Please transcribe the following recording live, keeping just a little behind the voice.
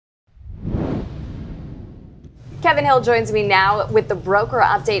Kevin Hill joins me now with the broker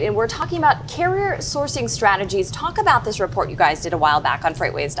update, and we're talking about carrier sourcing strategies. Talk about this report you guys did a while back on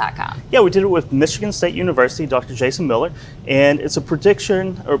FreightWaves.com. Yeah, we did it with Michigan State University, Dr. Jason Miller, and it's a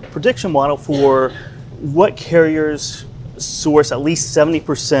prediction model for what carriers source at least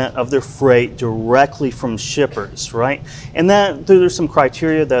 70% of their freight directly from shippers, right? And there's some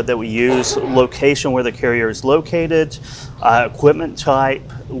criteria that we use: location where the carrier is located, equipment type,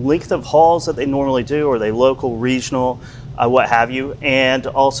 length of hauls that they normally do, are they local, regional, what have you, and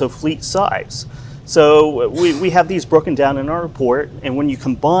also fleet size. So we have these broken down in our report, and when you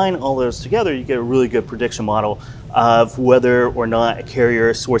combine all those together, you get a really good prediction model of whether or not a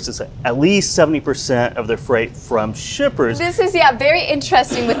carrier sources at least 70% of their freight from shippers. This is, very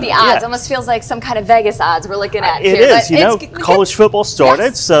interesting with the odds. Yeah. Almost feels like some kind of Vegas odds we're looking at It here. is, college football started,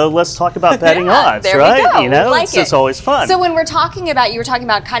 yes. So let's talk about betting odds, there right? We go. It's always fun. So when we're talking about, you were talking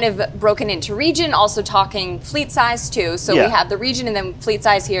about kind of broken into region, also talking fleet size too. So we have the region and then fleet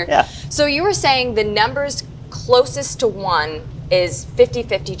size here. Yeah. So you were saying the numbers closest to 1 is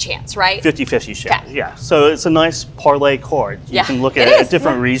 50-50 chance, right? 50-50 chance, yeah. So it's a nice parlay card. You can look at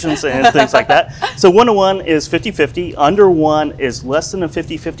different regions and things like that. So 1-to-1 is 50-50. Under 1 is less than a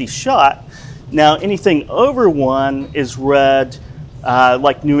 50-50 shot. Now anything over 1 is read,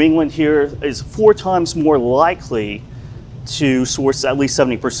 like New England here, is 4 times more likely to source at least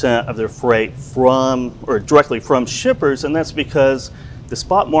 70% of their freight from, or directly from shippers, and that's because the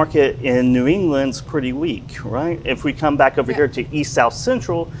spot market in New England's pretty weak, right? If we come back over here to East, South,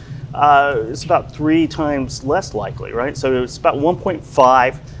 Central, it's about 3 times less likely, right? So it's about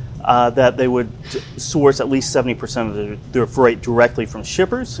 1.5 that they would source at least 70% of their freight directly from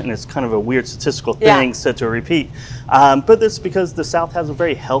shippers, and it's kind of a weird statistical thing to repeat. But that's because the South has a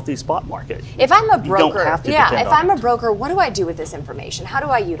very healthy spot market. If I'm a broker, you don't have to depend on a broker, what do I do with this information? How do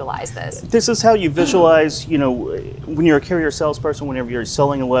I utilize this? This is how you visualize, when you're a carrier salesperson, whenever you're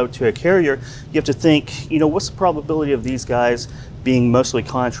selling a load to a carrier, you have to think, what's the probability of these guys being mostly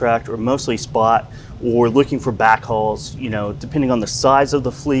contract or mostly spot, or looking for backhauls, depending on the size of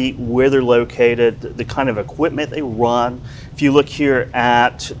the fleet, where they're located, the kind of equipment they run. If you look here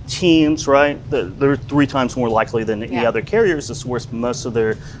at teams, right, they're 3 times more likely than any other carriers to source most of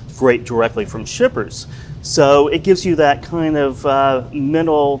their freight directly from shippers. So it gives you that kind of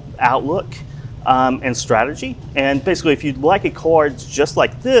mental outlook and strategy. And basically, if you'd like a card just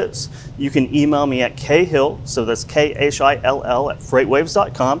like this, you can email me at khill, so that's Khill at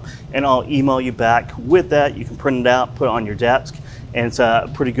FreightWaves.com, and I'll email you back with that. You can print it out, put it on your desk, and it's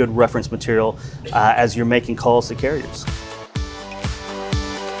a pretty good reference material as you're making calls to carriers.